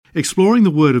Exploring the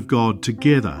Word of God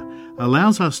together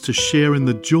allows us to share in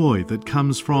the joy that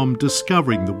comes from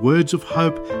discovering the words of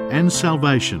hope and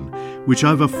salvation which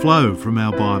overflow from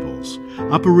our Bibles.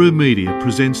 Upper Room Media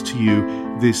presents to you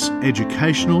this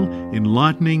educational,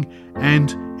 enlightening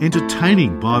and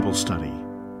entertaining Bible study.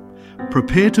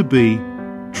 Prepare to be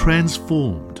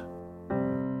transformed.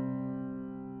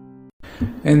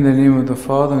 In the name of the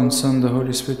Father, and Son, and the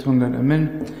Holy Spirit, one God,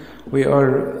 Amen. We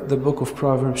are the book of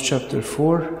Proverbs, chapter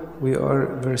 4. We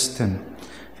are verse 10.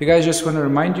 If you guys just want to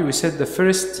remind you, we said the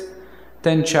first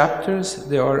 10 chapters,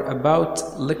 they are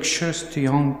about lectures to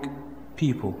young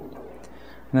people.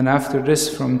 And then after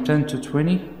this, from 10 to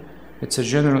 20, it's a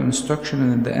general instruction,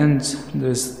 and at the end,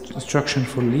 there's instruction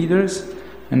for leaders.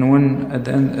 And one at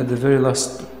the end, at the very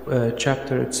last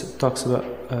chapter, it talks about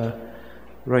a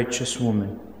righteous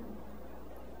woman.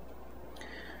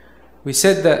 We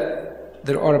said that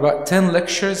there are about 10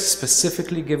 lectures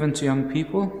specifically given to young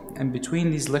people, and between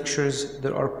these lectures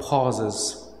there are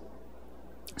pauses.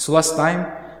 So last time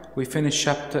we finished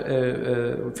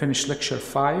lecture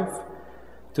 5.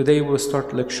 Today we'll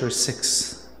start lecture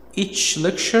 6. Each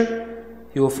lecture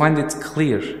you will find it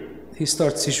clear. He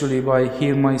starts usually by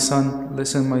 "Hear my son,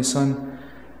 listen my son."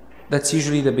 That's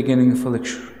usually the beginning of a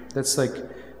lecture. That's like,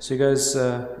 so you guys,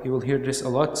 you will hear this a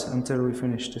lot until we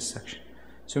finish this section.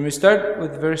 So when we start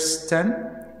with verse 10,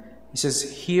 he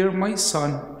says, "Hear my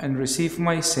son and receive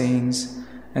my sayings,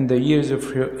 and the years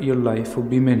of your life will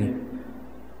be many."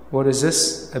 What is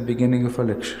this? A beginning of a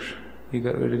lecture. You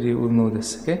already will know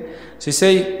this, okay? So you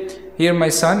say, "Hear my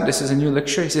son," this is a new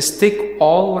lecture. He says, "Take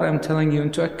all what I'm telling you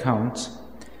into account."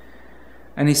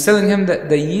 And he's telling him that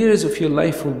the years of your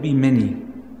life will be many.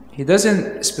 He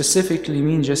doesn't specifically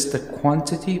mean just the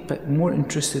quantity, but more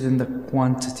interested in the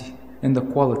quantity, in the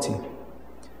quality.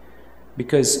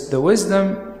 Because the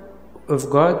wisdom of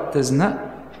God does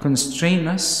not constrain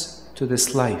us to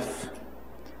this life.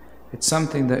 It's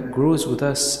something that grows with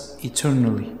us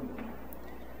eternally.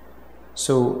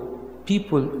 So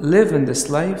people live in this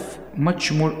life,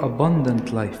 much more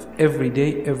abundant life, every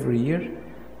day, every year,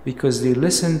 because they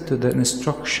listen to the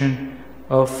instruction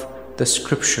of the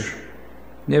scripture.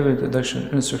 They have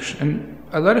instruction. And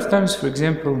a lot of times, for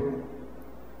example,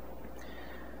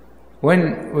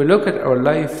 when we look at our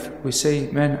life, we say,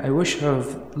 "Man, I wish I would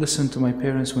have listened to my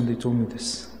parents when they told me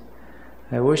this.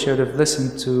 I wish I would have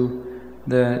listened to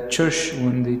the church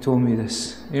when they told me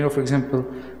this." You know, for example,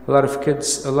 a lot of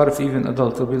kids, a lot of even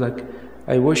adults will be like,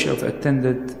 "I wish I would have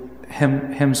attended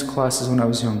hymns classes when I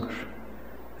was younger.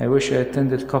 I wish I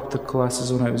attended Coptic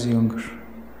classes when I was younger."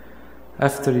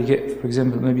 After you get, for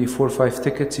example, maybe 4 or 5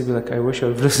 tickets, you'll be like, "I wish I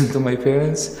would have listened to my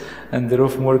parents and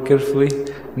drove more carefully.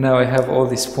 Now I have all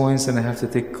these points and I have to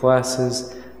take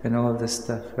classes and all of this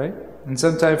stuff," right? And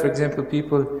sometimes, for example,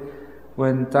 people,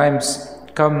 when times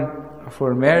come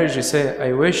for marriage, they say,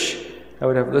 "I wish I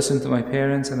would have listened to my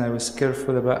parents and I was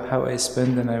careful about how I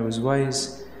spend and I was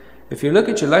wise." If you look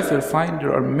at your life, you'll find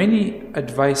there are many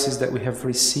advices that we have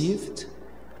received,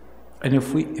 and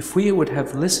if we would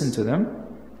have listened to them,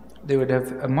 they would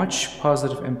have a much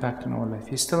positive impact on our life.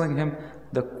 He's telling him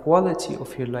the quality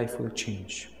of your life will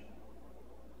change.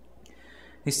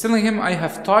 He's telling him, "I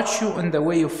have taught you in the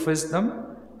way of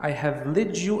wisdom. I have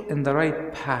led you in the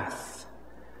right path."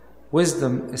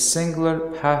 Wisdom is singular,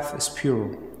 path is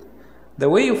plural.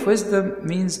 The way of wisdom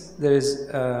means it's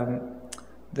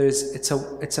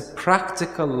a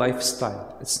practical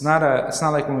lifestyle. It's not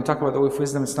like when we talk about the way of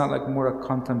wisdom, it's not like more a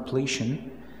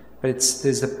contemplation, but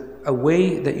there's a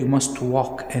way that you must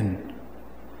walk in.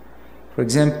 For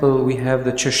example, we have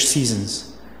the church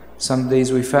seasons. Some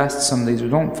days we fast, some days we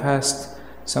don't fast.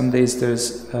 Some days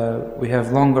we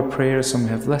have longer prayer, some we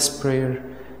have less prayer.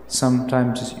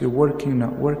 Sometimes you're working,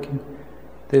 not working.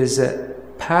 There's a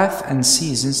path and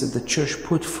seasons that the church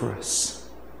put for us.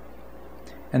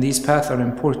 And these paths are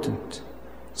important.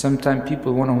 Sometimes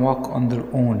people want to walk on their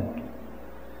own.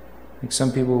 Like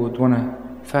some people would want to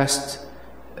fast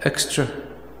extra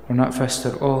or not fast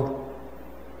at all.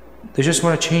 They just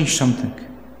want to change something.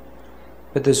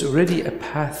 But there's already a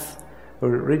path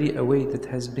or already a way that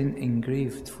has been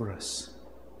engraved for us.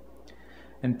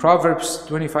 In Proverbs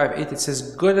 25:8 it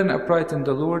says, "Good and upright in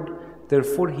the Lord,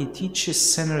 therefore he teaches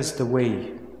sinners the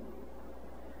way."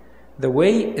 The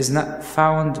way is not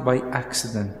found by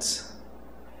accident.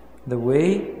 The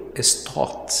way is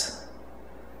taught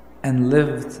and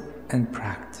lived and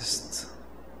practiced.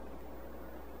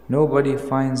 Nobody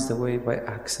finds the way by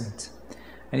accident.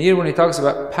 And here when he talks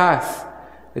about path,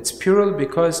 it's plural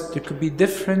because there could be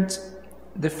different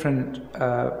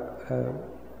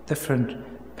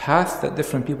path that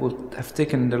different people have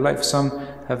taken in their life. Some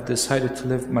have decided to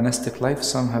live monastic life,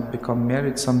 some have become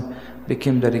married, some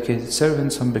became dedicated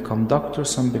servants, some become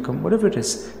doctors, some become whatever it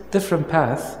is, different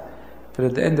path. But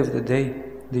at the end of the day,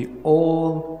 they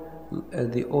all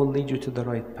lead you to the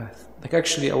right path. Like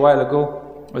actually a while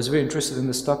ago, I was very interested in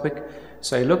this topic,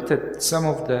 so I looked at some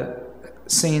of the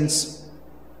saints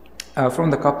from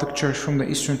the Coptic Church, from the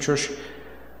Eastern Church,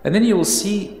 and then you will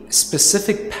see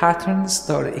specific patterns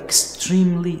that are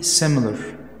extremely similar.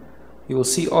 You will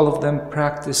see all of them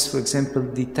practice, for example,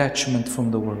 detachment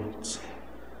from the world.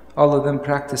 All of them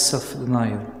practice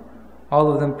self-denial.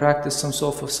 All of them practice some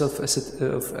sort of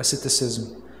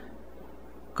asceticism,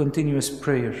 continuous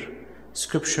prayer,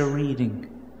 scripture reading.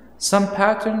 Some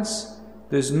patterns,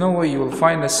 there's no way you will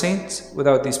find a saint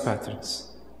without these patterns.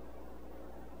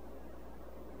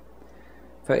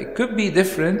 It could be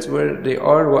different where they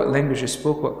are, what language they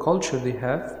spoke, what culture they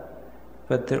have,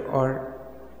 but there are,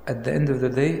 at the end of the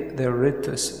day, they're led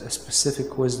to a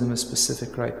specific wisdom, a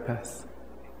specific right path.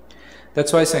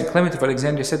 That's why St. Clement of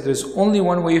Alexandria said there's only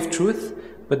one way of truth,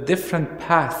 but different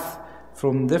paths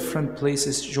from different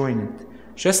places join it.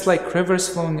 Just like rivers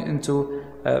flowing into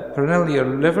a perennial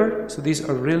river, so these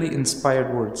are really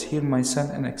inspired words. Hear my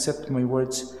son and accept my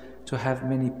words to have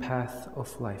many paths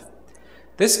of life.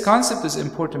 This concept is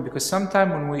important because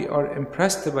sometimes when we are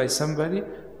impressed by somebody,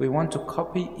 we want to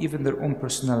copy even their own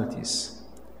personalities.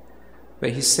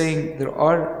 But he's saying there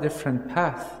are different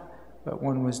paths, but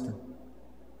one wisdom.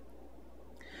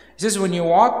 He says, when you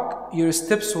walk, your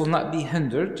steps will not be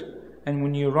hindered, and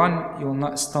when you run, you will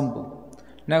not stumble.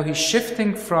 Now he's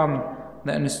shifting from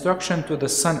the instruction to the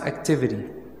son activity.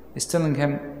 He's telling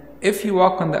him, if you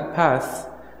walk on that path,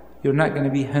 you're not going to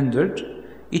be hindered.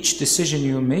 Each decision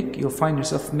you make, you'll find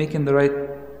yourself making the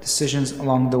right decisions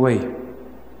along the way.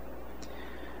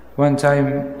 One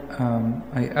time,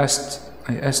 I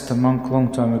asked a monk a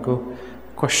long time ago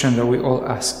a question that we all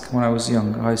ask when I was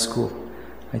young, high school.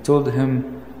 I told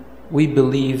him, we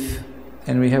believe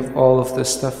and we have all of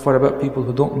this stuff. What about people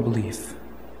who don't believe?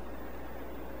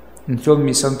 And he told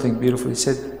me something beautiful. He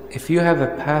said, if you have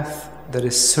a path that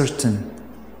is certain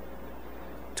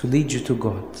to lead you to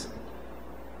God,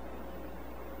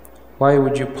 why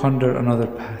would you ponder another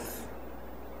path?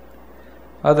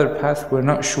 Other path, we're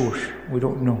not sure, we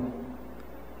don't know.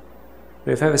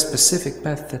 But if you have a specific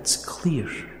path that's clear,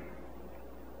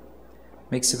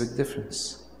 makes a big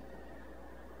difference.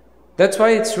 That's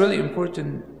why it's really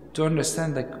important to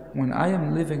understand that when I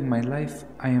am living my life,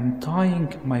 I am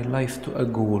tying my life to a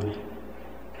goal.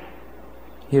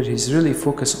 Here he's really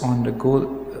focused on the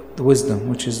goal, the wisdom,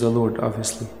 which is the Lord,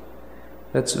 obviously.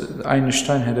 That's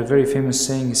Einstein had a very famous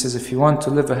saying. He says, if you want to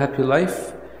live a happy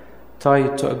life, tie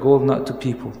it to a goal, not to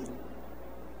people.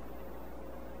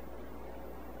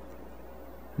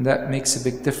 And that makes a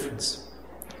big difference.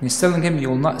 And he's telling him, you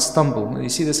will not stumble. And you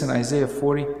see this in Isaiah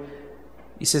 40.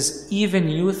 He says, even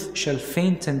youth shall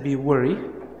faint and be weary,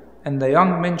 and the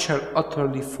young men shall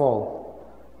utterly fall.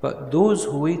 But those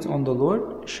who wait on the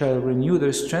Lord shall renew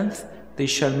their strength. They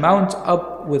shall mount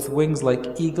up with wings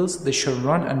like eagles. They shall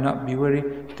run and not be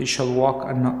weary. They shall walk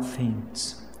and not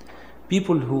faint.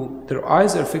 People who their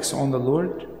eyes are fixed on the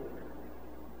Lord,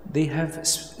 they have a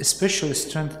special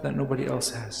strength that nobody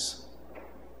else has.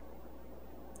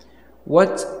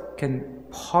 What can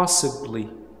possibly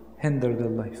hinder their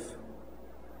life?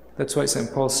 That's why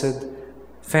St. Paul said,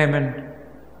 famine,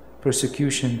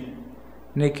 persecution,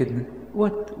 nakedness.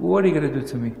 What are you going to do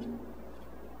to me?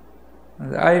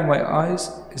 My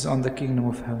eyes is on the kingdom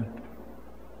of heaven.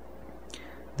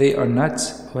 They are not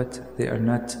they are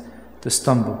not to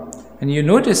stumble. And you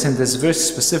notice in this verse,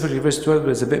 specifically verse 12,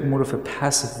 there's a bit more of a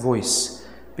passive voice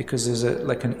because there's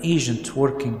like an agent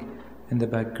working in the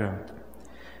background.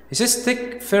 He says,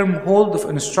 take firm hold of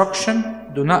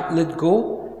instruction, do not let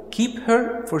go, keep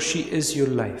her for she is your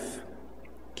life.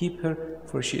 Keep her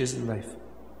for she is the life.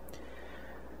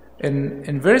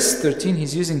 In verse 13,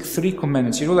 he's using 3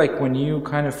 commandments. You know, like when you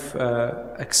kind of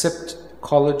accept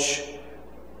college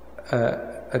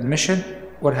admission,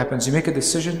 what happens? You make a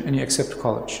decision and you accept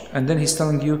college. And then he's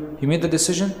telling you, you made the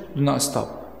decision, do not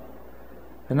stop.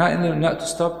 And not to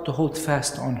stop, to hold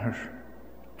fast on her.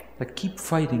 Like keep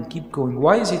fighting, keep going.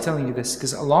 Why is he telling you this?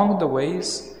 Because along the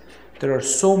ways, there are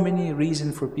so many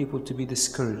reasons for people to be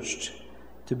discouraged,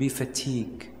 to be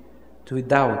fatigued, to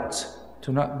doubt,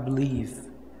 to not believe,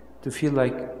 to feel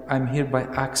like I'm here by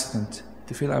accident,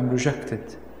 to feel I'm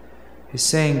rejected. He's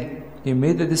saying, you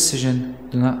made the decision,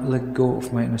 do not let go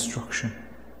of my instruction.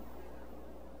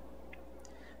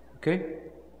 Okay?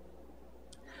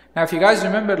 Now if you guys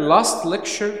remember last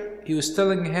lecture, he was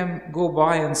telling him, go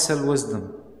buy and sell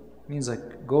wisdom. It means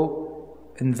like, go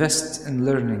invest in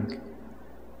learning.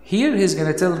 Here he's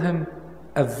going to tell him,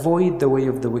 avoid the way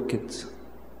of the wicked.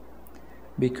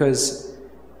 Because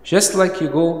just like you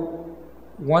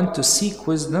want to seek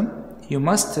wisdom, you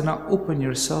must not open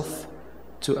yourself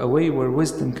to a way where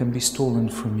wisdom can be stolen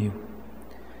from you.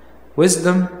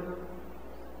 Wisdom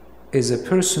is a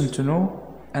person to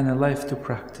know and a life to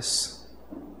practice.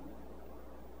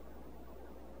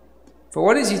 For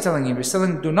what is he telling him? He's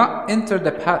telling, do not enter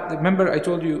the path. Remember I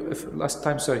told you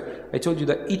I told you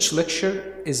that each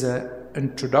lecture is an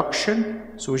introduction.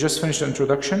 So we just finished the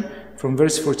introduction. From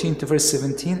verse 14 to verse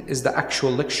 17 is the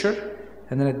actual lecture.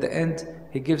 And then at the end,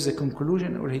 he gives a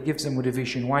conclusion, or he gives a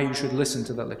motivation why you should listen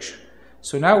to that lecture.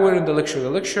 So now we're in the lecture. The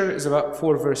lecture is about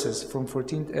 4 verses, from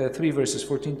 3 verses,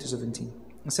 14 to 17.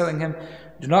 He's telling him,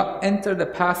 do not enter the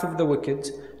path of the wicked,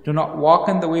 do not walk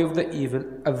in the way of the evil,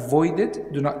 avoid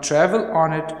it, do not travel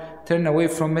on it, turn away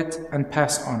from it, and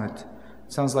pass on it.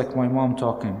 Sounds like my mom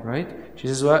talking, right? She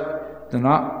says what? Do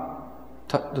not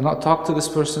talk to this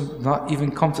person, do not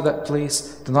even come to that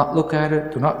place, do not look at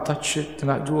it, do not touch it, do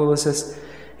not do all this.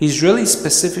 He really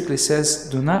specifically says,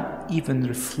 do not even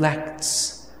reflect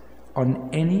on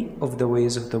any of the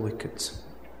ways of the wicked.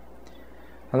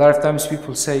 A lot of times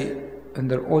people say, in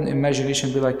their own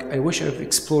imagination, be like, I wish I've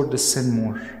explored this sin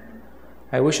more.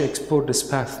 I wish I explored this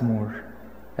path more.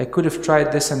 I could have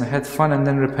tried this and had fun and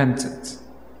then repented.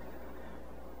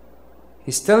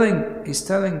 He's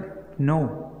telling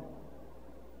no.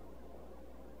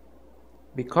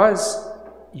 Because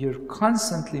you're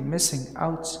constantly missing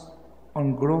out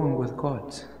on growing with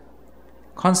God.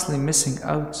 Constantly missing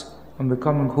out on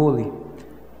becoming holy.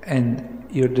 And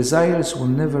your desires will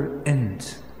never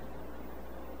end.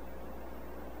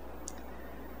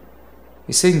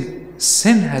 He's saying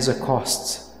sin has a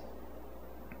cost.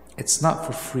 It's not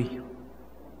for free.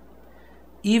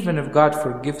 Even if God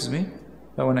forgives me,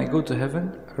 but when I go to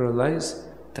heaven, I realize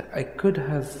that I could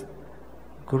have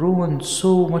grown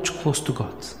so much close to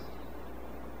God.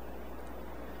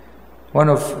 One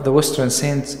of the Western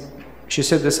saints, she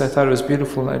said this, I thought it was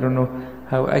beautiful, I don't know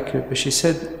how accurate, but she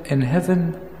said, in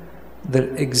heaven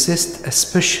there exists a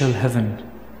special heaven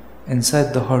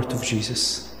inside the heart of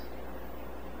Jesus.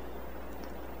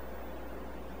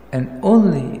 And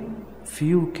only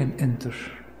few can enter.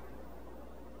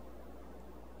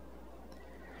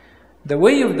 The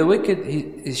way of the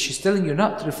wicked, she's telling you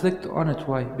not to reflect on it.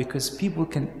 Why? Because people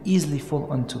can easily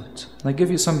fall onto it. I'll give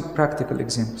you some practical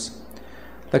examples.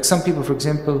 Like some people, for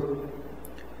example,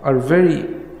 are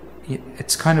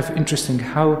it's kind of interesting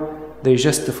how they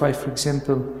justify, for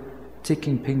example,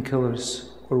 taking painkillers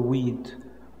or weed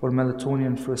or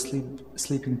melatonin for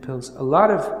sleeping pills. A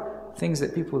lot of things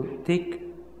that people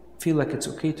feel like it's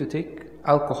okay to take,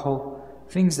 alcohol,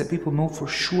 things that people know for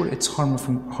sure it's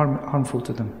harmful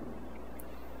to them.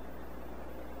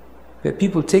 But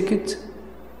people take it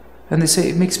and they say,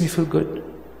 it makes me feel good,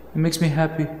 it makes me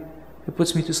happy, it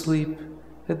puts me to sleep,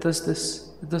 it does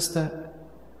this, it does that.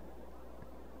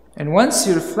 And once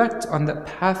you reflect on that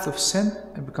path of sin,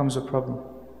 it becomes a problem.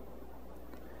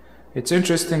 It's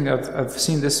interesting, I've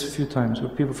seen this a few times, where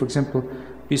people, for example,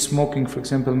 be smoking, for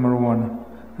example, marijuana,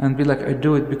 and be like, I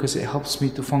do it because it helps me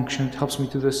to function, it helps me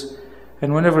to this.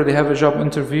 And whenever they have a job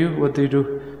interview, what they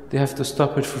do? They have to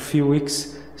stop it for a few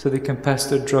weeks so they can pass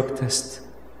their drug test.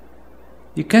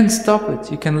 You can't stop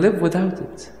it, you can live without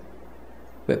it.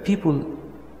 But people,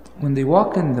 when they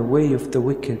walk in the way of the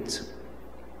wicked,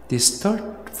 they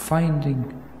start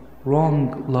finding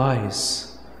wrong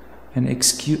lies and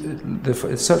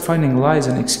start finding lies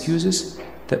and excuses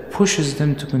that pushes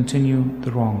them to continue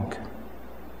the wrong.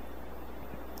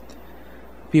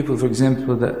 People, for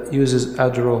example, that uses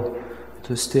Adderall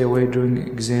to stay away during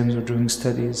exams or during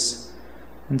studies.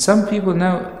 And some people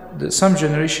now, some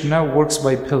generation now works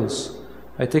by pills.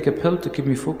 I take a pill to keep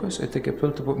me focused, I take a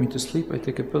pill to put me to sleep, I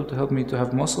take a pill to help me to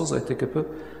have muscles, I take a pill.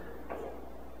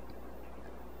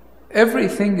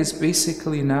 Everything is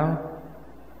basically now,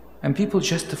 and people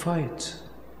justify it.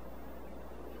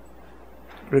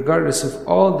 Regardless of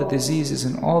all the diseases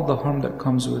and all the harm that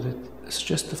comes with it, it's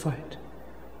justified.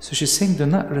 So she's saying, do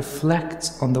not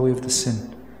reflect on the way of the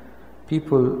sin.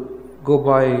 People go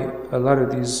by a lot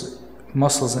of these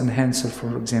muscles enhancer,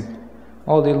 for example.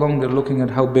 All day long they're looking at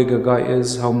how big a guy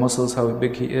is, how muscles, how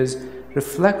big he is,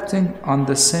 reflecting on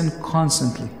the sin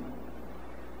constantly.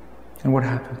 And what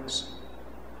happens?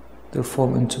 They'll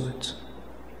fall into it.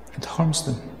 It harms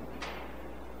them.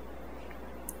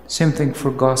 Same thing for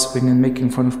gossiping and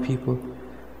making fun of people.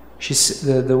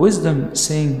 The wisdom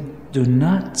saying, do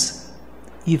not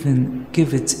even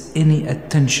give it any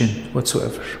attention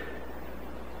whatsoever.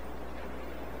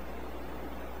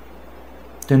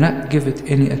 Do not give it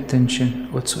any attention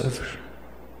whatsoever.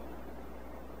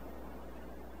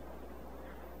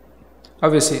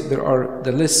 Obviously, there are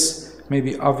the less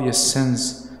maybe obvious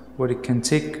sins where it can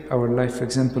take our life. For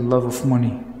example, love of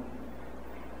money.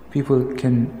 People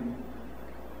can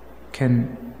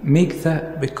make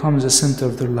that become the center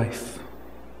of their life.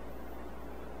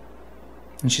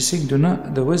 And she's saying,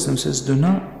 the wisdom says, do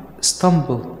not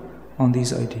stumble on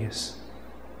these ideas.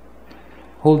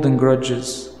 Holding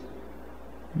grudges.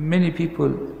 Many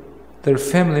people, their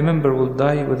family member will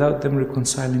die without them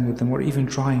reconciling with them or even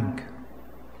trying.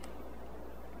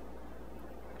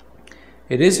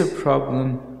 It is a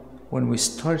problem when we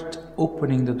start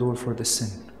opening the door for the sin.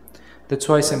 That's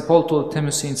why St. Paul told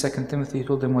Timothy in 2 Timothy, he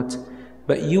told him what?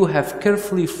 But you have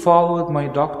carefully followed my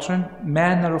doctrine,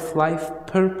 manner of life,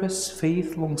 purpose,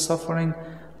 faith, long-suffering,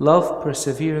 love,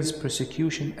 perseverance,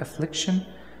 persecution, affliction,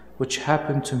 which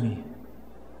happened to me.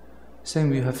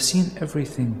 Saying you have seen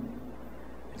everything.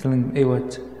 Telling him, hey,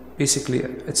 what? Basically,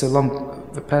 it's a long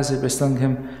passage, but telling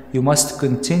him, you must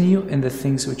continue in the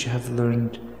things which you have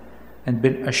learned and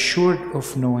been assured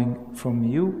of knowing from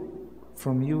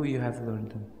you you have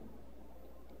learned them.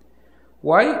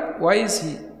 Why is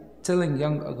he telling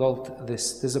young adult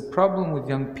this? There's a problem with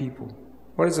young people.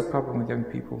 What is the problem with young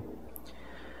people?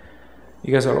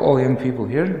 You guys are all young people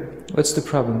here. What's the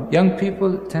problem? Young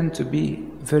people tend to be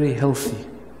very healthy.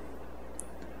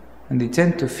 And they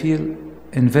tend to feel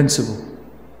invincible.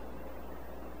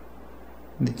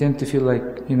 And they tend to feel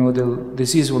like, the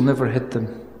disease will never hit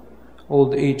them.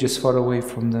 Old age is far away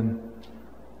from them.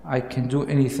 I can do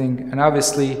anything. And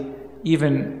obviously,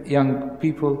 even young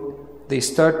people, they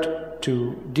start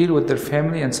to deal with their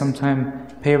family, and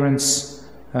sometimes parents,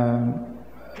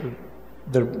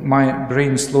 their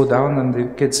brain slow down, and the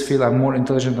kids feel, I'm more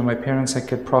intelligent than my parents, I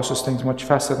can process things much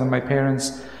faster than my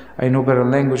parents, I know better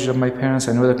language than my parents,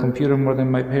 I know the computer more than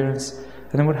my parents.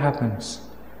 And then what happens?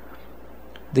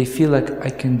 They feel like I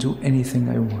can do anything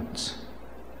I want.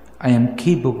 I am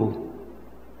capable.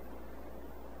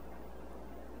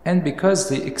 And because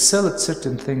they excel at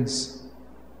certain things,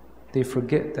 they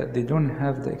forget that they don't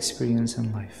have the experience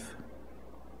in life.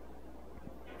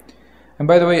 And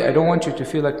by the way, I don't want you to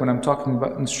feel like when I'm talking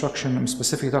about instruction, I'm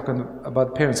specifically talking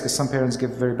about parents, because some parents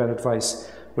give very bad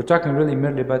advice. We're talking really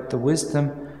merely about the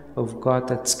wisdom of God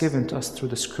that's given to us through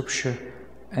the scripture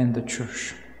and the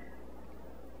church.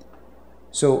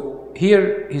 So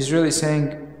here he's really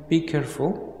saying, be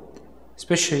careful,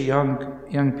 especially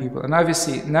young people. And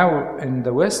obviously now in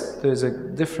the West, there's a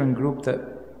different group that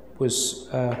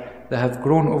have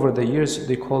grown over the years.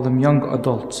 They call them young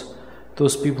adults.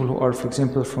 Those people who are, for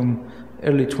example, from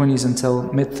early 20s until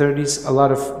mid-30s, a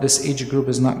lot of this age group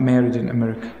is not married in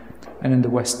America and in the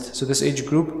West. So this age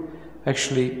group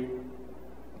actually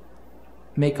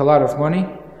make a lot of money,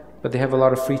 but they have a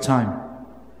lot of free time.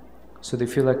 So they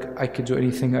feel like I could do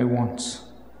anything I want.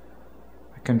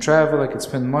 I can travel, I can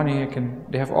spend money,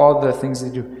 they have all the things they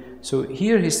do. So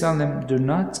here he's telling them, do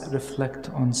not reflect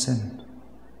on sin.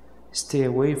 Stay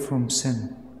away from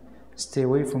sin. Stay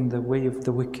away from the way of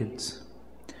the wicked.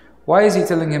 Why is he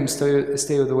telling him stay with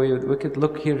the way of the wicked?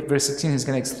 Look here, verse 16, he's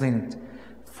going to explain it.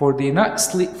 For they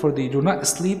do not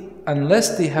sleep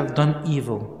unless they have done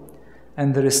evil,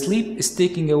 and their sleep is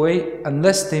taken away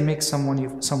unless they make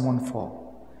someone fall.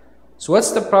 So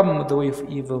what's the problem with the way of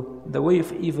evil? The way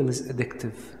of evil is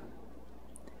addictive.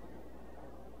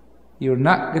 You're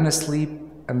not going to sleep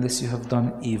unless you have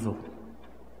done evil.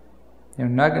 You're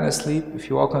not going to sleep, if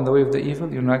you walk on the way of the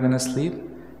evil, you're not going to sleep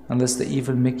unless the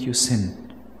evil make you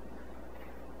sin.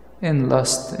 In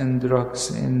lust, in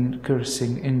drugs, in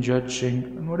cursing, in judging,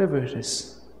 and whatever it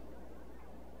is.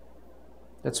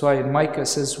 That's why in Micah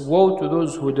says, woe to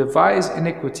those who devise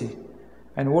iniquity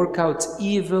and work out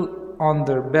evil on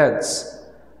their beds.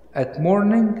 At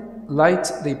morning light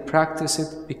they practice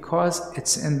it because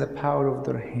it's in the power of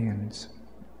their hands.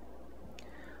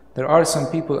 There are some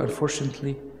people,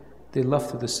 unfortunately, they love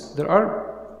to this. There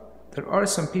are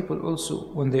some people also,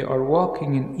 when they are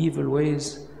walking in evil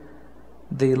ways,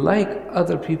 they like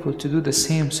other people to do the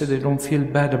same so they don't feel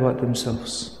bad about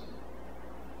themselves.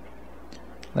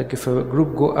 Like if a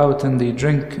group go out and they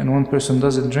drink and one person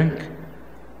doesn't drink,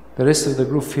 the rest of the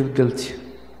group feel guilty.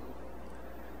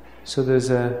 So there's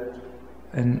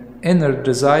an inner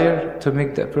desire to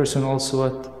make that person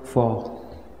also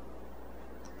fall.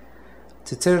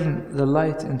 To turn the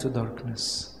light into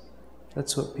darkness.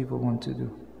 That's what people want to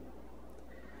do.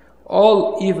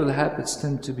 All evil habits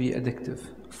tend to be addictive.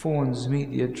 Phones,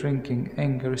 media, drinking,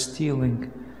 anger, stealing,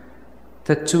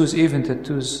 tattoos, even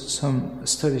tattoos, some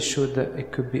studies showed that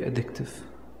it could be addictive.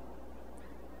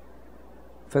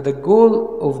 For the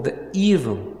goal of the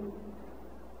evil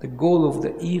The goal of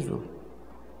the evil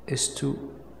is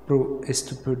to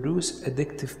produce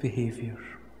addictive behavior.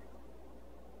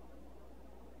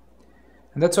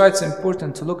 And that's why it's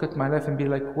important to look at my life and be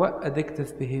like, what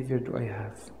addictive behavior do I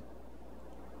have?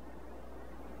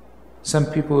 Some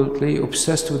people get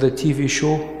obsessed with a TV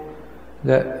show,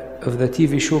 that if the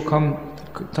TV show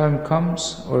time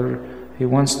comes, or he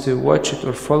wants to watch it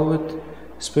or follow it,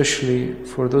 especially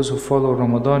for those who follow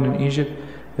Ramadan in Egypt,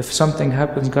 if something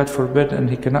happens, God forbid, and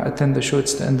he cannot attend the show,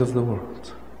 it's the end of the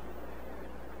world.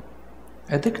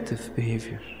 Addictive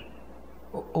behavior,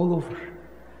 all over.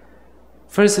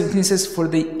 Verse 17 says, for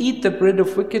they eat the bread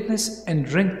of wickedness and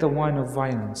drink the wine of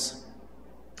violence.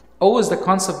 Always the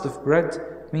concept of bread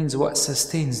means what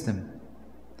sustains them.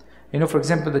 For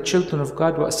example, the children of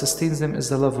God, what sustains them is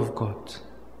the love of God.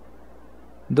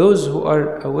 Those who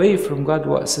are away from God,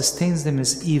 what sustains them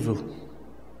is evil.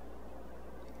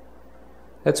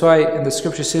 That's why in the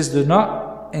scripture says, do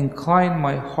not incline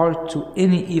my heart to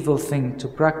any evil thing, to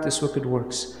practice wicked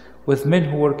works with men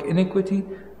who work iniquity,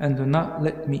 and do not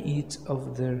let me eat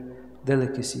of their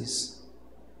delicacies.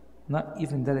 Not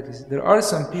even delicacies. There are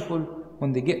some people,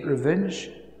 when they get revenge,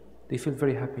 they feel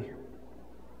very happy.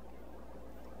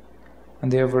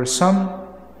 And there are some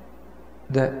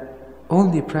that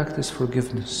only practice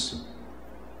forgiveness.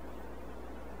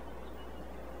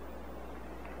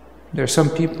 There are some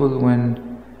people,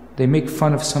 when they make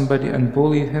fun of somebody and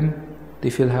bully him,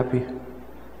 they feel happy.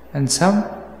 And some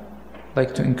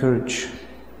like to encourage.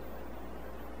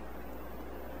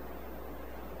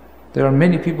 There are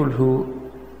many people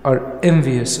who are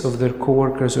envious of their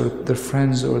co-workers or their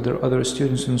friends or their other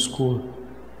students in school.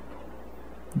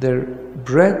 Their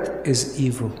bread is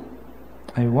evil.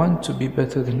 I want to be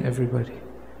better than everybody.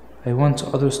 I want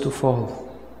others to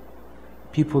fall.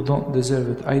 People don't deserve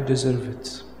it. I deserve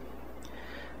it.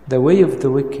 The way of the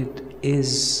wicked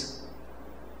is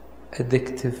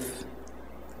addictive,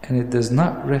 and it does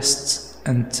not rest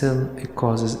until it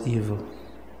causes evil.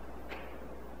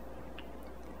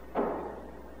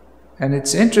 And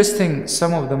it's interesting,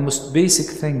 some of the most basic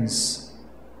things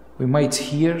we might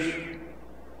hear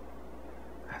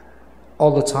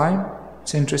all the time.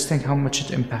 It's interesting how much it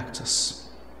impacts us.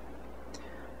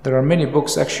 There are many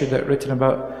books actually that are written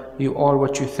about you are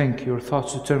what you think, your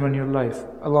thoughts determine your life.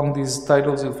 Along these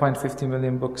titles you'll find 50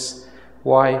 million books.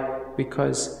 Why?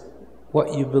 Because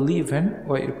what you believe in,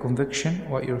 what your conviction,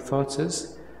 what your thoughts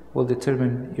is, will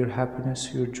determine your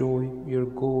happiness, your joy, your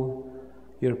goal,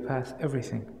 your path,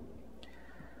 everything.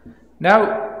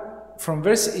 Now, from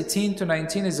verse 18 to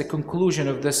 19 is the conclusion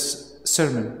of this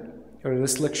sermon, or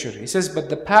this lecture. He says, but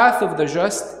the path of the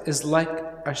just is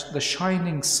like the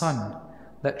shining sun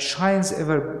that shines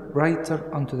ever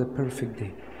brighter unto the perfect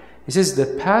day. He says, the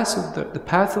path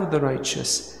of the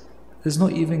righteous, there's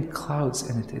not even clouds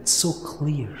in it. It's so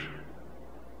clear.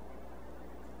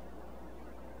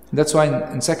 That's why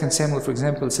in 2 Samuel, for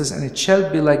example, it says, and it shall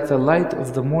be like the light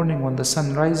of the morning when the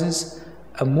sun rises,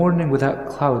 a morning without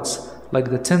clouds,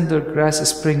 like the tender grass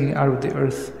springing out of the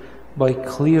earth, by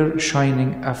clear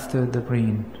shining after the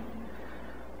rain.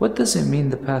 What does it mean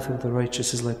the path of the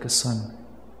righteous is like a sun?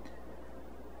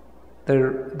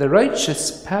 The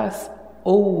righteous path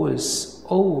always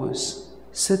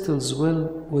settles well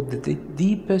with the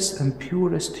deepest and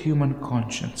purest human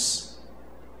conscience.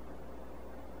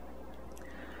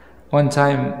 One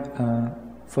time,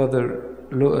 Father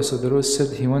Louis of the Rose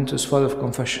said he went to his father of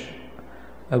confession,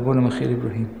 Abuna Makhil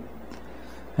Ibrahim,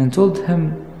 and told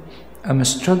him, I'm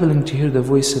struggling to hear the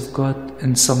voice of God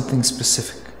in something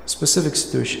specific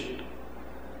situation.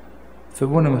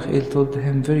 Abuna Makhil told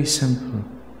him, very simple,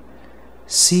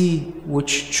 see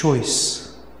which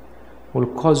choice will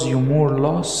cause you more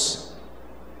loss,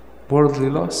 worldly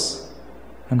loss,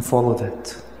 and follow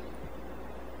that.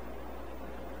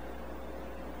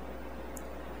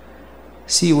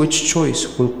 See which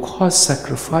choice will cause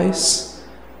sacrifice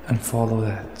and follow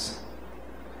that.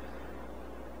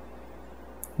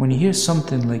 When you hear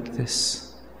something like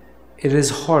this, it is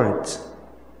hard,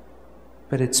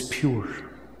 but it's pure.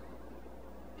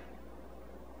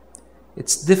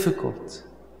 It's difficult,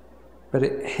 but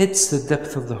it hits the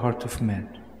depth of the heart of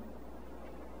man.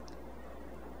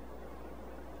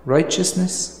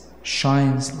 Righteousness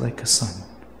shines like a sun.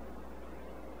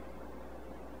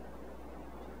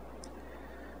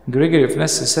 Gregory of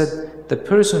Nyssa said, the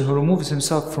person who removes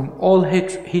himself from all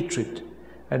hatred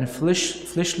and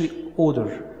fleshly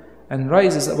odor and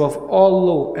rises above all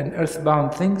low and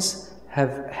earthbound things,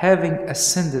 having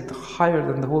ascended higher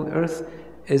than the whole earth,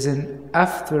 is in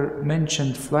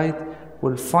after-mentioned flight,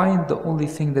 will find the only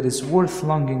thing that is worth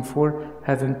longing for.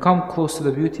 Having come close to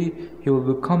the beauty, he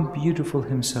will become beautiful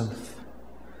himself.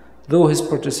 Though his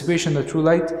participation in the true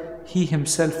light, he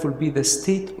himself will be the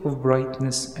state of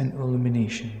brightness and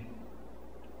illumination.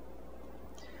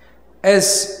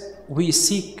 As we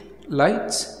seek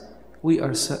light, we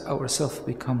ourselves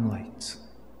become light.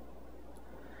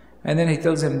 And then he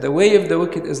tells him, the way of the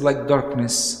wicked is like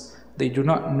darkness. They do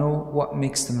not know what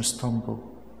makes them stumble.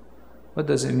 What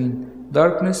does it mean?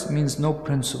 Darkness means no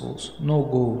principles, no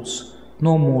goals,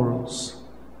 no morals.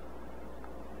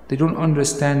 They don't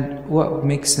understand what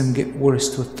makes them get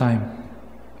worse with time.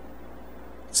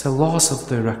 It's a loss of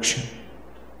direction.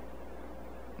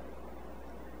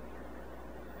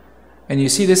 And you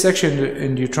see this section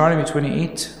in Deuteronomy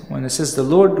 28, when it says, the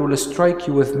Lord will strike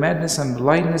you with madness and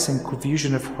blindness and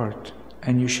confusion of heart,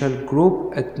 and you shall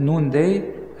grope at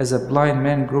noonday as a blind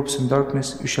man gropes in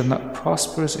darkness. You shall not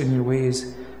prosper in your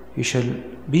ways. You shall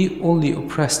be only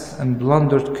oppressed and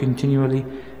blundered continually,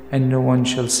 and no one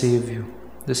shall save you.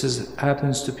 This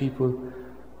happens to people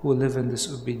who live in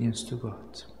disobedience to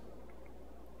God.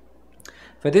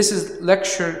 But this is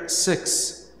lecture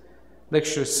 6.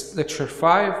 Lecture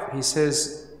 5, he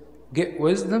says, get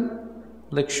wisdom.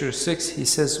 Lecture 6, he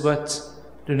says what?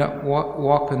 Do not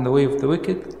walk in the way of the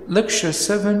wicked. Lecture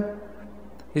 7,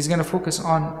 he's going to focus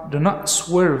on do not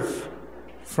swerve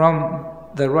from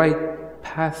the right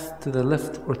path to the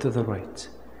left or to the right.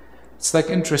 It's like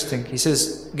interesting. He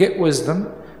says, get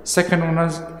wisdom. Second one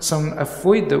is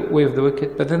avoid the way of the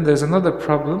wicked. But then there's another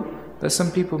problem that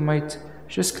some people might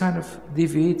just kind of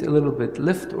deviate a little bit,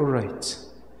 left or right.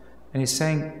 And he's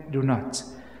saying, do not.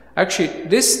 Actually,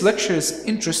 this lecture is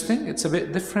interesting. It's a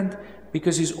bit different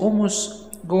because he's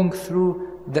almost going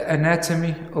through the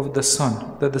anatomy of the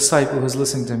son, the disciple who's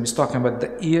listening to him. He's talking about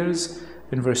the ears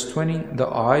in verse 20, the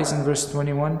eyes in verse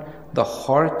 21, the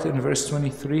heart in verse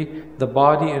 23, the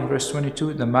body in verse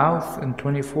 22, the mouth in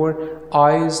 24,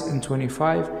 eyes in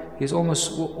 25. He's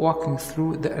almost walking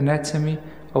through the anatomy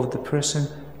of the person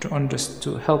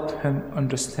to help him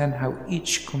understand how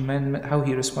each commandment, how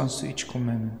he responds to each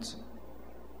commandment.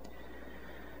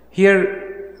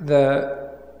 Here,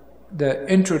 the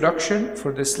introduction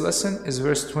for this lesson is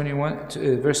verse 20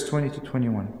 to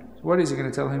 21. What is he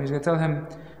going to tell him? He's going to tell him,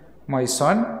 my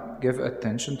son, give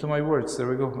attention to my words. There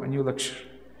we go, a new lecture.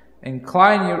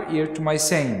 Incline your ear to my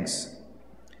sayings.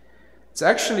 It's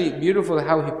actually beautiful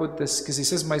how he put this, because he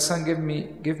says, my son, give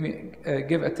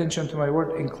attention to my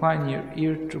word, incline your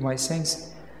ear to my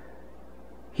sayings.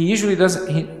 He usually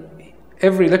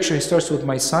every lecture he starts with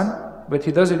my son, but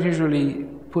he doesn't usually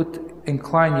put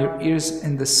incline your ears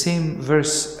in the same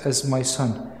verse as my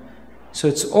son. So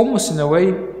it's almost in a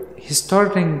way, he's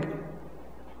starting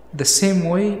the same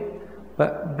way,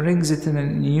 but brings it in a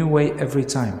new way every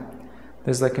time.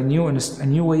 There's like a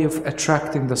new way of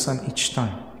attracting the son each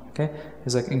time. Okay,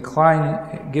 he's like,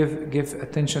 incline, give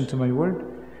attention to my word.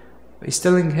 He's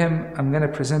telling him, I'm going to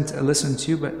present a lesson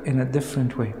to you, but in a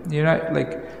different way. You know,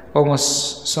 like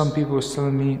almost some people was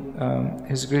telling me,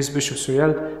 His Grace Bishop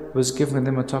Suriel was giving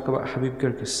them a talk about Habib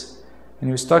Girgis. And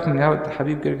he was talking about how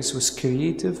Habib Girgis was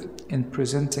creative in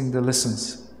presenting the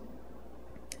lessons.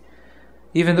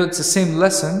 Even though it's the same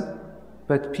lesson,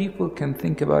 but people can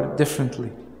think about it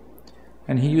differently.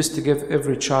 And he used to give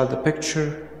every child a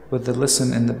picture with the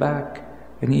lesson in the back,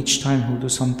 and each time he'll do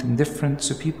something different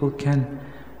so people can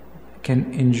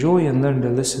enjoy and learn the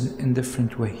lesson in a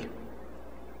different way.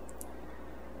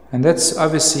 And that's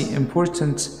obviously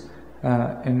important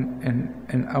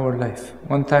in our life.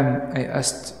 One time I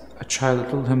asked a child, I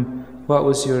told him, what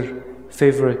was your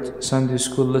favorite Sunday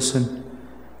school lesson?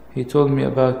 He told me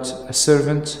about a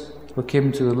servant who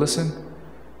came to the lesson,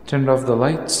 turned off the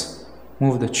lights,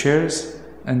 moved the chairs,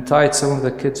 and tied some of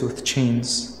the kids with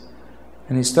chains.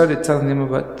 And he started telling them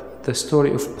about the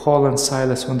story of Paul and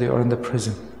Silas when they are in the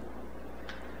prison.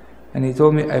 And he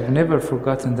told me, I've never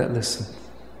forgotten that lesson.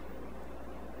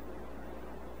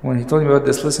 When he told me about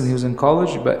this lesson, he was in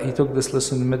college, but he took this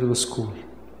lesson in middle school.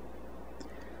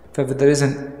 But there's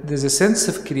a sense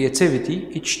of creativity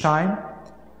each time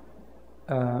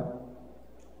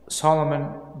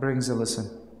Solomon brings a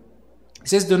lesson. He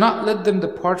says, do not let them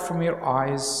depart from your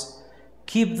eyes,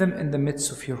 keep them in the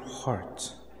midst of your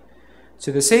heart.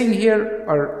 So the saying here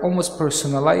are almost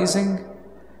personalizing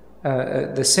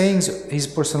the sayings. He's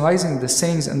personalizing the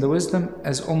sayings and the wisdom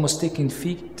as almost taking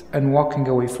feet and walking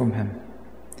away from him.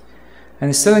 And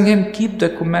he's telling him, keep the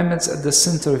commandments at the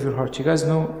center of your heart. You guys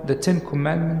know the 10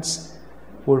 commandments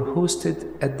were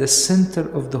hosted at the center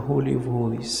of the Holy of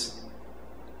Holies.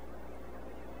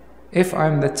 If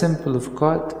I'm the temple of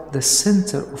God, the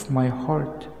center of my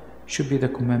heart should be the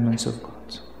commandments of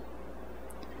God.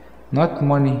 Not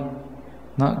money,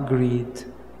 not greed,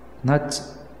 not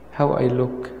how I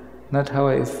look, not how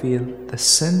I feel. The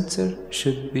center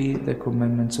should be the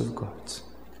commandments of God.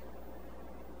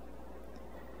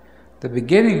 The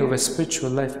beginning of a spiritual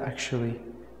life actually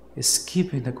is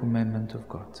keeping the commandment of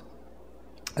God.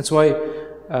 That's why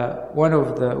one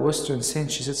of the Western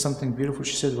saints, she said something beautiful.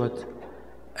 She said, "What?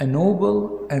 A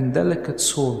noble and delicate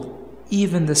soul,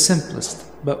 even the simplest,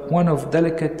 but one of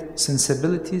delicate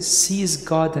sensibilities, sees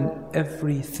God in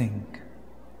everything,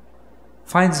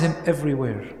 finds Him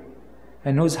everywhere,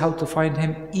 and knows how to find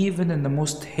Him even in the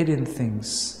most hidden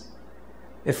things.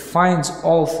 It finds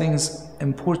all things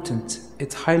important.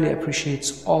 It highly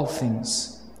appreciates all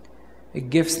things. It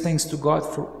gives thanks to God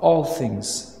for all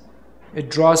things. It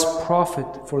draws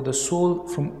profit for the soul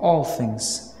from all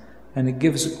things, and it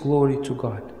gives glory to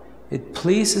God. It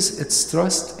places its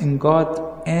trust in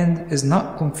God and is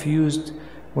not confused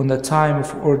when the time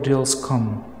of ordeals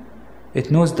come.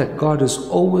 It knows that God is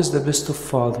always the best of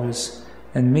fathers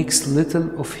and makes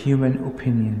little of human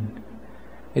opinion.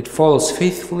 It follows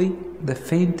faithfully the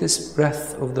faintest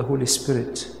breath of the Holy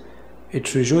Spirit.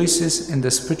 It rejoices in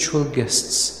the spiritual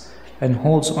guests and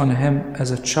holds on Him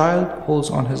as a child holds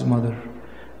on his mother.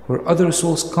 Where other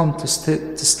souls come to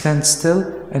stand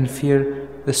still and fear,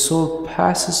 the soul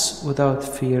passes without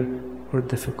fear or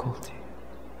difficulty.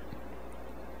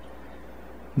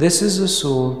 This is a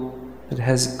soul that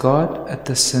has God at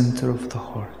the center of the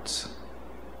heart.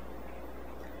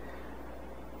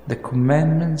 The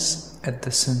commandments at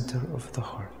the center of the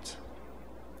heart.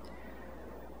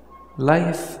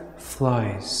 Life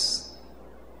flies.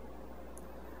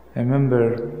 I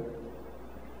remember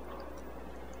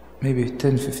maybe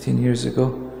 10-15 years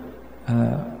ago,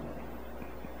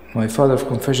 my father of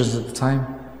confessions at the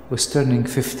time was turning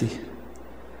 50.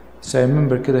 So I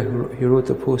remember he wrote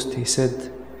a post. He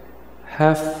said,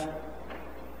 half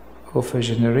of a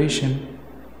generation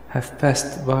have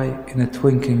passed by in a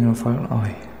twinkling of an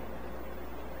eye.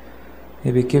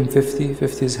 He became 50.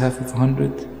 50 is half of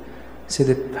 100. He said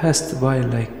it passed by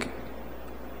like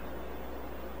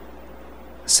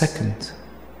a second.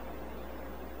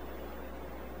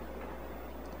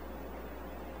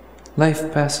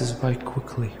 Life passes by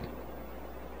quickly,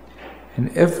 and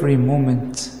every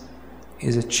moment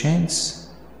is a chance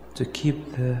to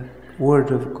keep the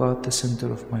Word of God the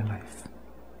center of my life.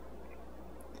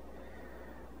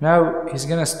 Now He's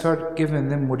going to start giving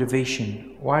them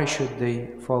motivation. Why should they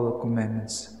follow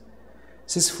commandments? He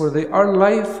says, "For they are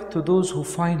life to those who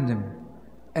find them,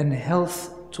 and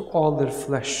health to all their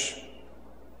flesh."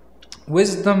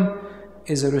 Wisdom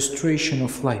is a restoration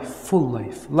of life, full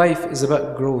life. Life is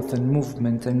about growth and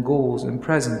movement and goals and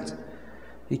present.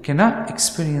 You cannot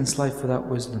experience life without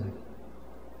wisdom.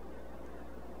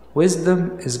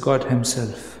 Wisdom is God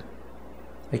Himself.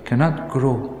 I cannot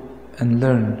grow and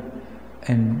learn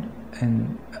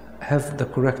and have the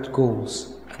correct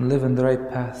goals and live in the right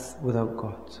path without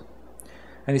God.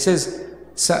 And He says,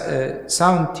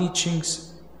 sound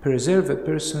teachings preserve a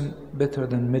person better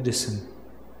than medicine.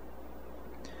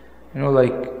 You know,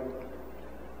 like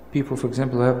people, for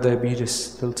example, who have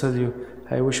diabetes, they'll tell you,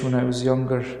 I wish when I was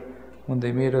younger, when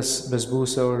they made us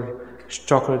basbousa or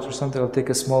chocolate or something, I'll take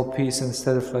a small piece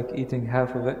instead of like eating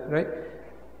half of it, right?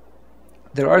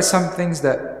 There are some things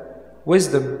that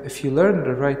wisdom, if you learn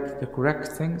the correct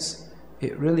things,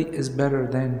 it really is better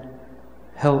than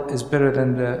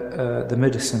the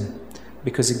medicine,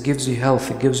 because it gives you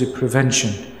health, it gives you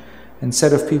prevention.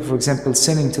 Instead of people, for example,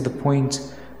 sinning to the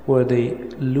point where they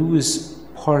lose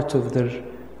part of their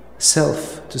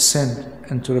self to sin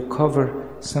and to recover,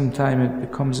 sometime it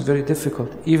becomes very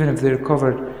difficult. Even if they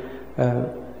recovered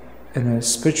in a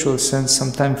spiritual sense,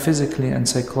 sometimes physically and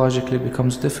psychologically it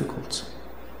becomes difficult.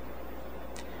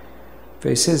 But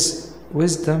He says,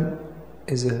 wisdom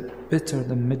is better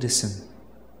than medicine.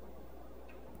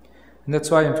 And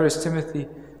that's why in 1 Timothy,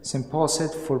 St. Paul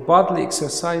said, "For bodily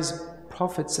exercise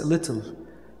profits a little,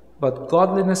 but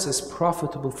godliness is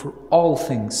profitable for all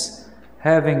things,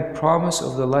 having promise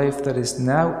of the life that is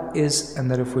now, is, and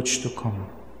that of which to come."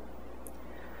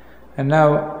 And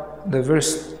now the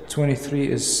verse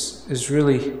 23 is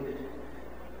really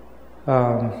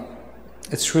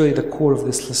it's really the core of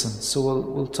this lesson. So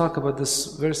we'll talk about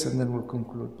this verse and then we'll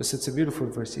conclude. But it's a beautiful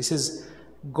verse. He says,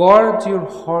 "Guard your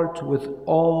heart with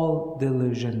all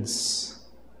diligence,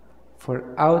 for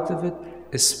out of it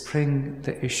spring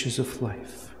the issues of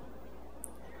life."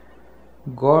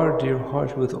 Guard your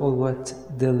heart with all what?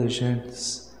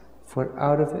 Diligence, for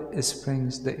out of it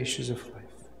springs the issues of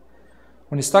life.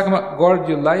 When he's talking about guard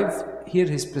your life, here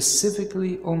he's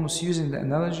specifically almost using the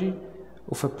analogy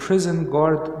of a prison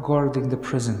guard guarding the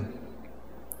prison.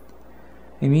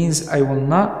 It means I will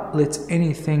not let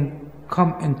anything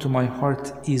come into my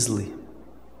heart easily.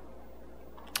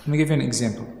 Let me give you an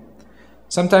example.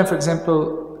 Sometimes, for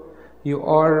example, you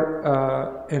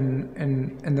are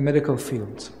in the medical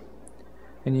field,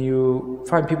 and you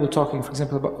find people talking, for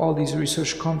example, about all these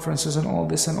research conferences and all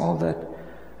this and all that,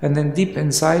 and then deep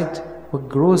inside, what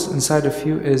grows inside of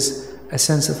you is a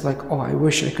sense of like, oh, I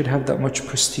wish I could have that much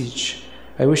prestige.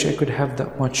 I wish I could have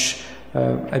that much,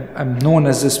 I'm known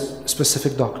as this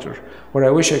specific doctor, or I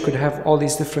wish I could have all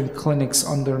these different clinics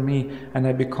under me, and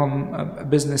I become a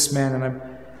businessman, and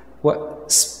what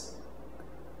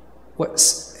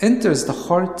enters the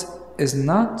heart is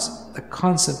not the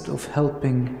concept of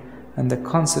helping and the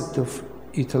concept of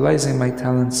utilizing my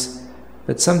talents,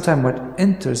 but sometimes what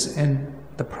enters in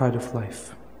the pride of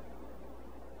life.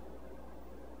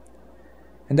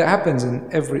 And that happens in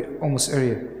every almost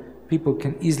area. People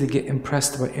can easily get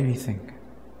impressed by anything.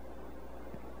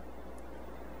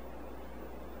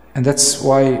 And that's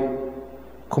why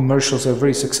commercials are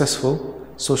very successful,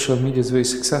 social media is very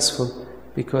successful,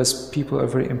 because people are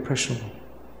very impressionable.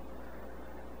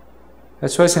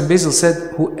 That's why St. Basil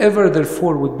said, whoever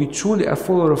therefore would be truly a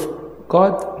follower of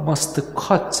God must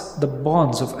cut the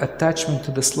bonds of attachment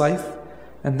to this life,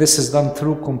 and this is done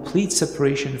through complete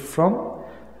separation from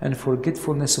and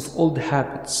forgetfulness of old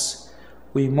habits.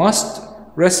 We must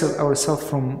wrestle ourselves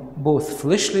from both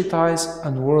fleshly ties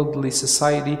and worldly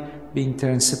society, being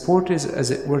transported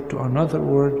as it were to another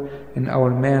world in our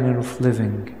manner of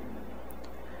living.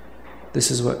 This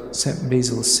is what St.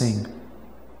 Basil is saying.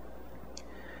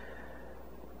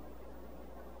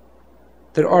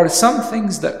 There are some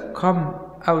things that come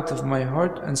out of my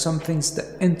heart and some things that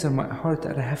enter my heart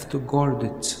that I have to guard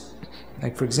it.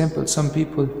 Like, for example, some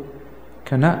people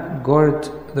cannot guard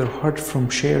their heart from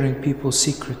sharing people's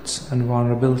secrets and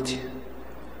vulnerability.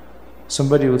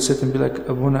 Somebody would sit and be like,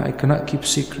 Abuna, I cannot keep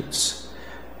secrets.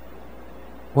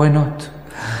 Why not?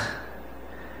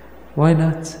 Why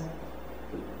not?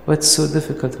 What's so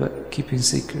difficult about keeping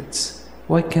secrets?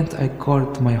 Why can't I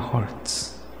guard my heart?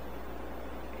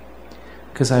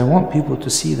 Because I want people to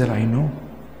see that I know,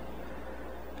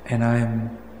 and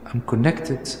I'm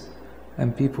connected,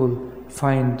 and people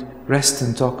find rest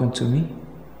in talking to me.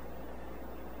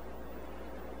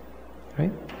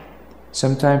 Right?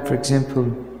 Sometimes, for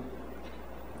example,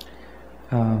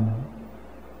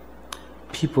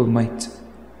 people might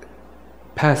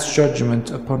pass judgment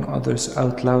upon others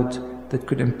out loud that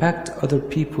could impact other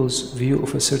people's view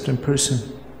of a certain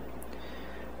person.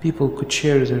 People could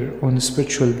share their own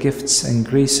spiritual gifts and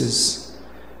graces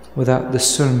without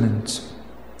discernment.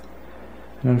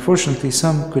 And unfortunately,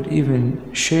 some could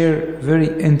even share very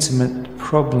intimate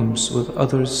problems with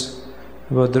others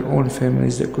about their own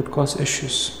families that could cause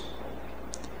issues.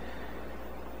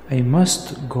 I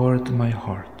must guard my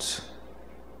heart.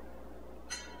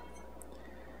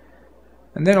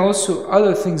 And then also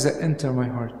other things that enter my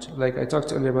heart. Like I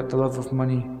talked earlier about the love of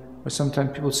money, or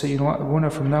sometimes people say, you know what,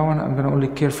 Abuna, from now on I'm going to only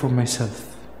care for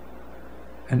myself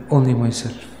and only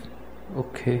myself.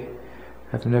 Okay,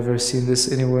 I've never seen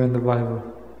this anywhere in the Bible.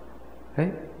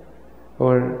 Right?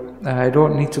 Or I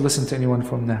don't need to listen to anyone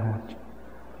from now on.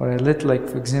 Or I let, like,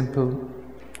 for example,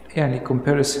 any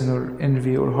comparison or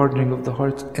envy or hardening of the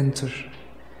heart enter.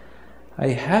 I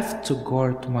have to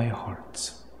guard my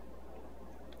heart.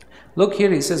 Look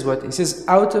here, he says what? He says,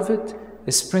 out of it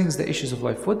springs the issues of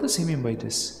life. What does he mean by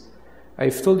this?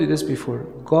 I've told you this before.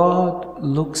 God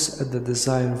looks at the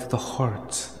desire of the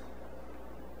heart.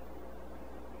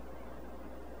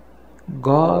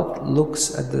 God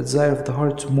looks at the desire of the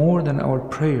heart more than our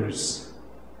prayers.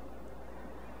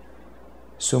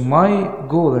 So my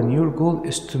goal and your goal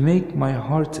is to make my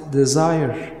heart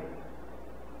desire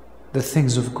the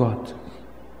things of God,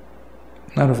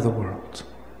 not of the world.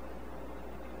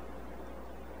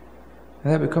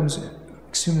 And that becomes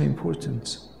extremely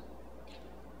important.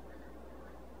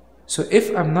 So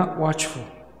if I'm not watchful,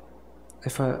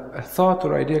 if a thought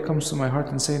or idea comes to my heart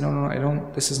and say, no, I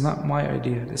don't, this is not my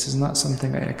idea, this is not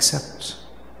something I accept,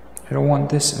 I don't want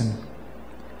this in,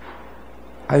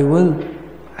 I will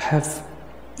have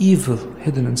evil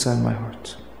hidden inside my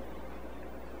heart.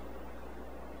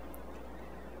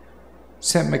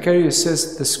 St. Macarius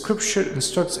says, the scripture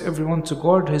instructs everyone to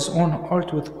guard his own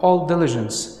heart with all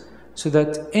diligence, so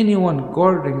that anyone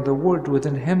guarding the word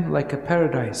within him like a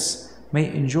paradise may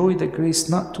enjoy the grace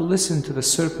not to listen to the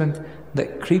serpent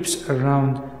that creeps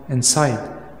around inside,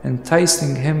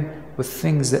 enticing him with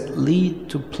things that lead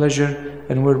to pleasure,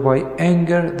 and whereby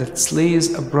anger that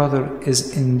slays a brother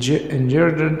is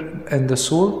engendered, and the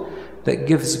soul that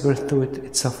gives birth to it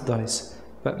itself dies.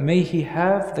 But may he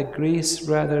have the grace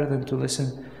rather to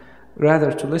listen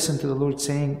to the Lord,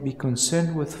 saying, be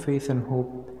concerned with faith and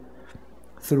hope,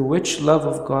 through which love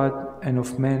of God and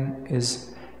of men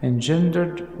is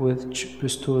engendered which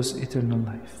bestows eternal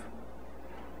life.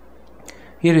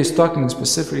 Here he's talking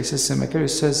specifically, Sister Makari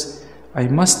says, I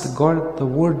must guard the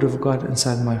word of God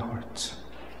inside my heart.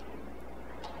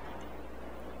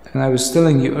 And I was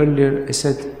telling you earlier, I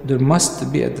said, there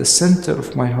must be at the center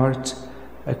of my heart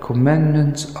a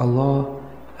commandment, a law,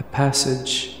 a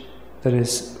passage that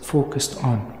is focused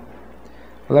on.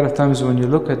 A lot of times when you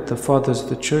look at the fathers of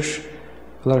the church,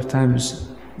 a lot of times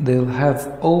they'll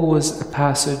have always a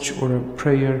passage or a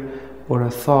prayer or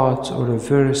a thought or a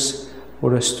verse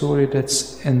or a story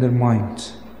that's in their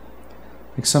mind.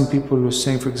 Like some people were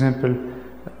saying, for example,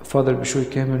 Father Bishoy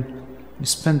Kamel, he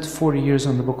spent 40 years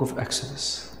on the book of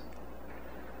Exodus.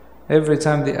 Every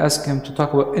time they ask him to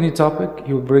talk about any topic,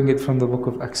 he will bring it from the book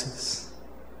of Exodus.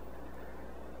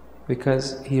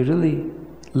 Because he really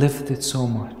lived it so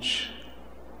much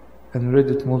and read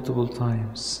it multiple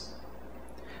times.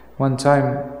 One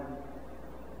time,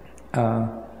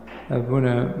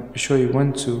 Abuna Bishoy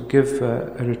went to give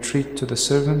a retreat to the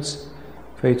servants.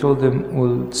 He told them,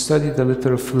 we'll study the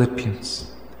letter of Philippians.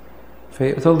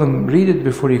 He told them, read it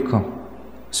before you come.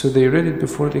 So they read it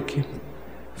before they came.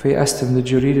 He asked them, did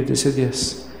you read it? They said,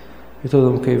 yes. He told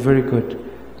them, okay, very good.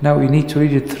 Now we need to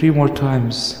read it 3 more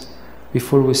times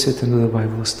before we sit into the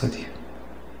Bible study.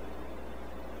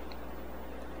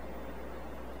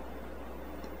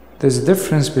 There's a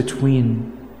difference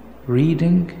between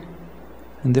reading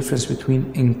and difference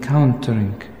between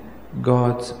encountering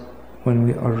God when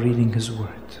we are reading His Word.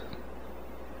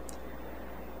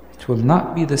 It will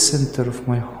not be the center of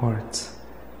my heart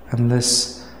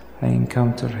unless I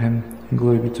encounter Him. And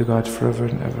glory be to God forever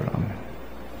and ever. Amen.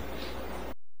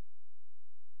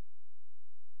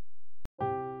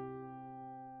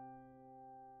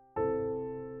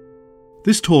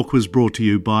 This talk was brought to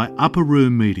you by Upper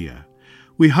Room Media.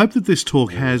 We hope that this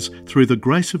talk has, through the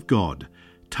grace of God,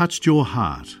 touched your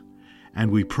heart,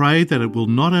 and we pray that it will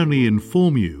not only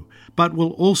inform you, but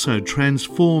will also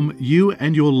transform you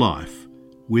and your life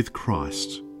with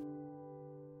Christ.